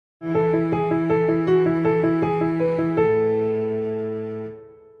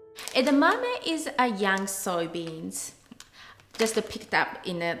Edamame is a young soybeans, just picked up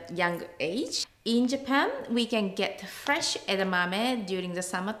in a young age. In Japan, we can get fresh edamame during the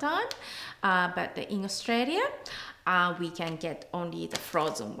summertime, but in Australia, we can get only the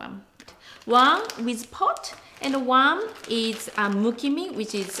frozen one. One with pot, and one is mukimi,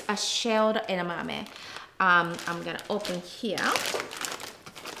 which is a shelled edamame. I'm gonna open here.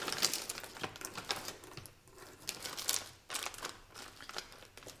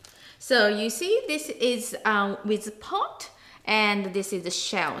 So you see, this is with pot, and this is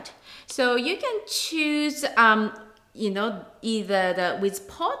shelled. So you can choose, you know, either the with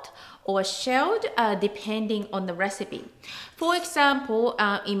pot or shelled, depending on the recipe. For example,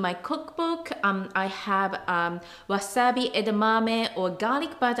 in my cookbook, I have wasabi edamame or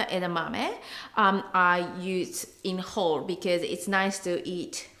garlic butter edamame. I use in whole because it's nice to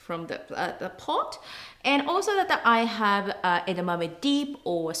eat from the pot. And also that I have edamame dip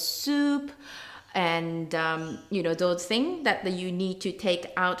or soup, and you know, those things that you need to take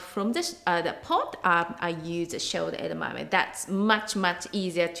out from the pot. I use shelled edamame. That's much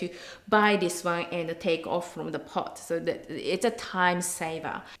easier to buy this one and take off from the pot, so that it's a time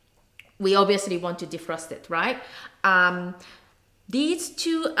saver. We obviously want to defrost it, right? These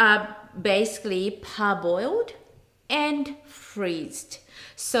two are basically parboiled and freezed.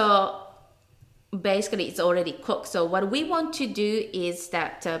 So basically it's already cooked. So what we want to do is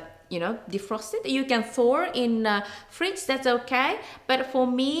that you know, defrost it. You can thaw in fridge, that's okay. But for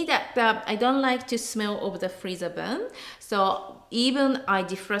me, that I don't like to smell of the freezer burn. So even I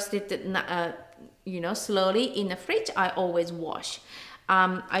defrost it, you know, slowly in the fridge, I always wash.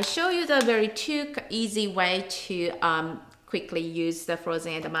 I show you the very easy way to quickly use the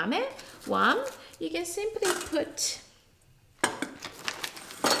frozen edamame. One, you can simply put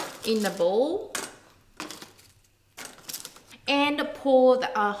in the bowl and pour the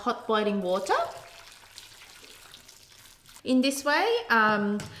hot boiling water. In this way,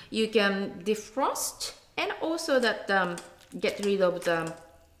 you can defrost and also that get rid of the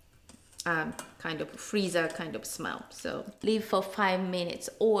kind of freezer kind of smell. So leave for 5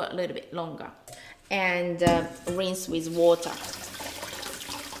 minutes or a little bit longer, and rinse with water.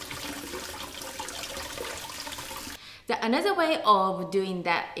 Another way of doing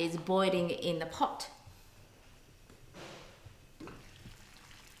that is boiling in the pot.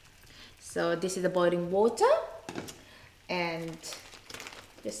 So this is the boiling water, and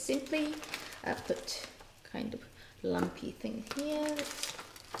just simply put kind of lumpy thing here.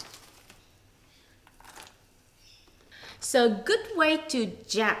 So good way to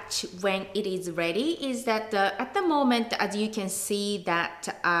judge when it is ready is that at the moment, as you can see that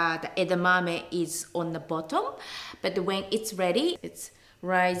the edamame is on the bottom, but when it's ready, it's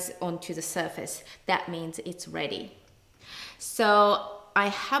rise onto the surface. That means it's ready. So I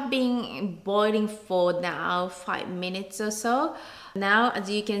have been boiling for now 5 minutes or so. Now, as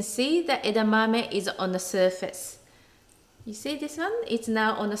you can see, the edamame is on the surface. You see this one? It's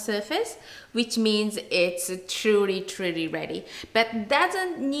now on the surface, which means it's truly ready. But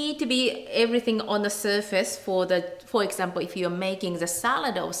doesn't need to be everything on the surface for example, if you're making the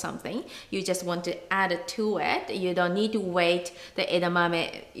salad or something, you just want to add it to it. You don't need to wait the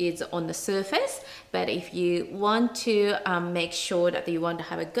edamame is on the surface. But if you want to make sure that you want to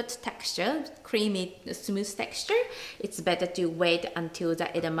have a good texture, creamy, smooth texture, it's better to wait until the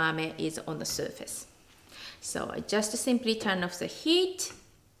edamame is on the surface. So I just simply turn off the heat,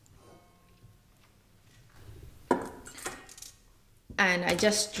 and I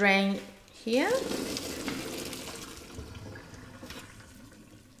just drain here.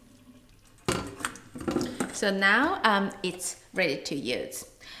 So now it's ready to use.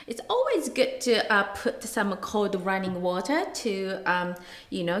 It's always good to put some cold running water to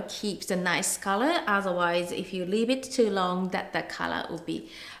you know, keep the nice color. Otherwise, if you leave it too long, that the color will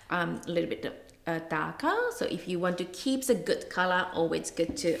be a little bit darker. So if you want to keep the good color, always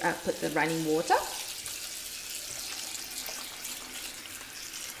good to put the running water.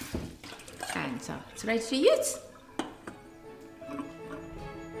 And so it's ready to use.